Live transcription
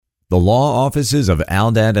The law offices of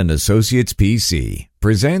Aldad and Associates PC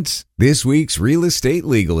presents this week's real estate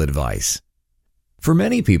legal advice. For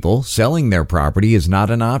many people, selling their property is not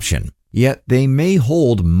an option, yet they may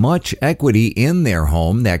hold much equity in their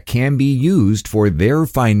home that can be used for their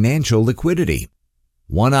financial liquidity.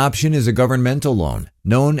 One option is a governmental loan,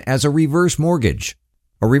 known as a reverse mortgage.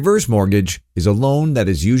 A reverse mortgage is a loan that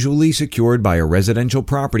is usually secured by a residential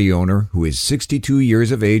property owner who is 62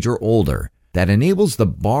 years of age or older, that enables the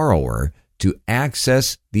borrower to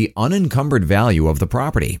access the unencumbered value of the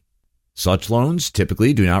property. Such loans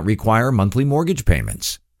typically do not require monthly mortgage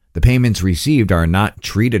payments. The payments received are not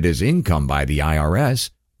treated as income by the IRS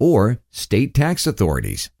or state tax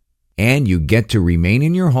authorities, and you get to remain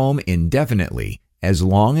in your home indefinitely as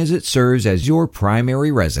long as it serves as your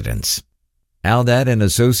primary residence. Aldad and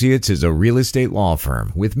Associates is a real estate law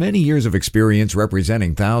firm with many years of experience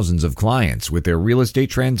representing thousands of clients with their real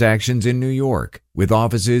estate transactions in New York, with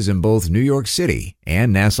offices in both New York City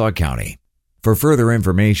and Nassau County. For further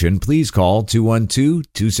information, please call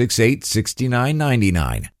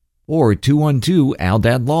 212-268-6999 or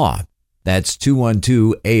 212-ALDAD-LAW. That's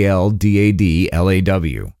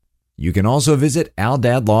 212-ALDAD-LAW. You can also visit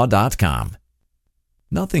aldadlaw.com.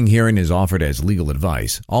 Nothing herein is offered as legal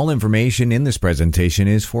advice. All information in this presentation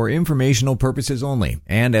is for informational purposes only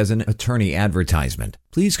and as an attorney advertisement.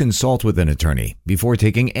 Please consult with an attorney before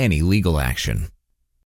taking any legal action.